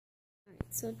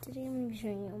So today I'm going to be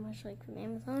showing you all my schleich from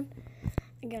Amazon.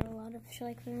 I got a lot of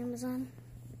schleich from Amazon.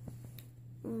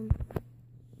 So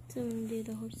I'm going to do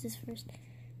the horses first.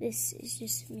 This is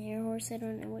just a mare horse. I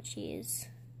don't know what she is.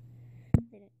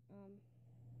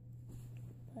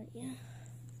 But yeah.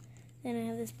 Then I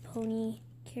have this pony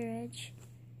carriage.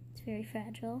 It's very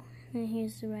fragile. And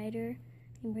here's the rider,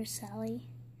 named her Sally.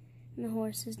 And the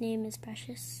horse's name is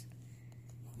Precious.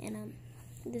 And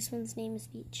this one's name is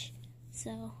Beach.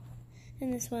 So,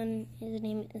 and this one, his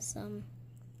name is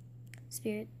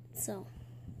Spirit. So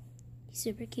he's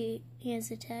super cute. He has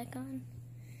a tag on.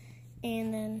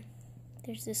 And then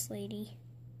there's this lady.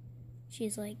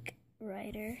 She's like a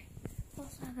rider. I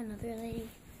also have another lady.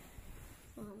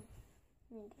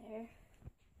 Right there.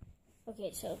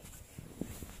 Okay, so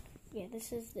yeah,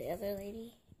 this is the other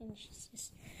lady, and she's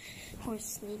just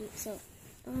horse lady. So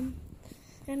I'm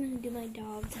gonna do my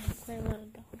dogs. I have quite a lot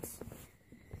of dogs.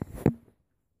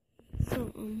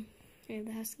 So I have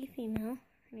the husky female.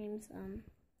 Her name's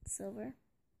Silver,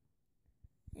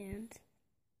 and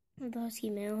the husky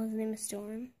male, his name is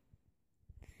Storm.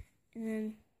 And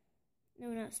then no,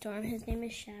 not Storm. His name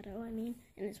is Shadow. And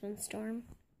this one's Storm.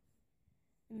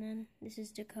 And then this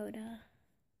is Dakota.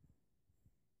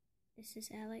 This is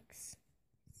Alex.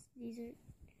 These are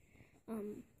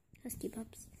husky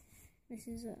pups. This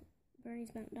is a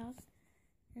Bernese Mountain Dog.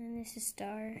 And then this is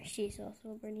Star. She's also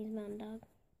a Bernese Mountain Dog.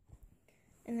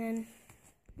 And then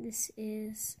this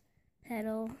is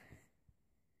Petal,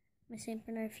 my Saint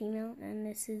Bernard female. And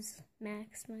this is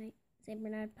Max, my Saint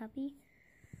Bernard puppy.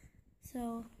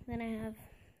 So then I have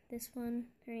this one.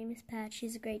 Her name is Pat.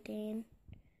 She's a Great Dane.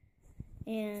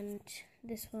 And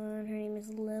this one, her name is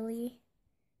Lily.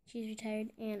 She's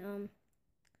retired, and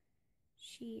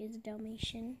she is a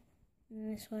Dalmatian.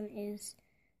 And this one is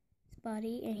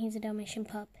Spotty, and he's a Dalmatian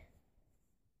pup.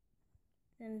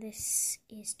 Then this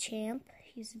is Champ.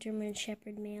 He's a German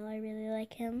Shepherd male. I really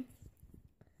like him.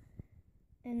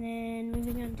 And then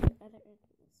moving on to other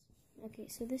animals. Okay,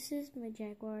 so this is my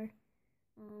Jaguar.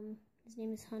 His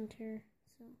name is Hunter,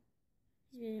 so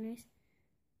he's really nice.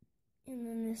 And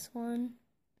then this one,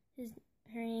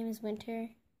 her name is Winter.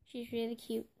 She's really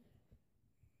cute.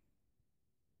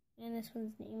 And this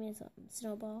one's name is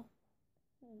Snowball.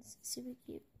 It's super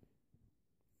cute.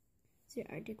 It's an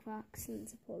Arctic fox, and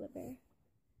it's a polar bear.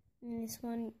 And this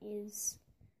one is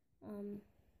I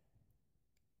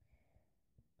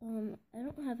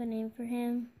don't have a name for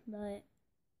him, but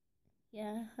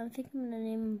yeah, I think I'm gonna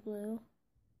name him Blue.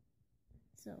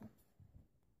 So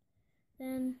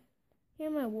then here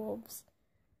are my wolves.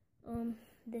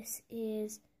 This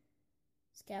is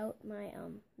Scout, my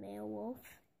male wolf,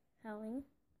 howling.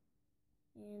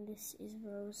 And this is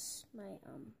Rose, my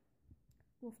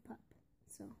wolf pup.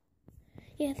 So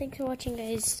yeah, thanks for watching,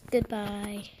 guys.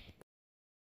 Goodbye.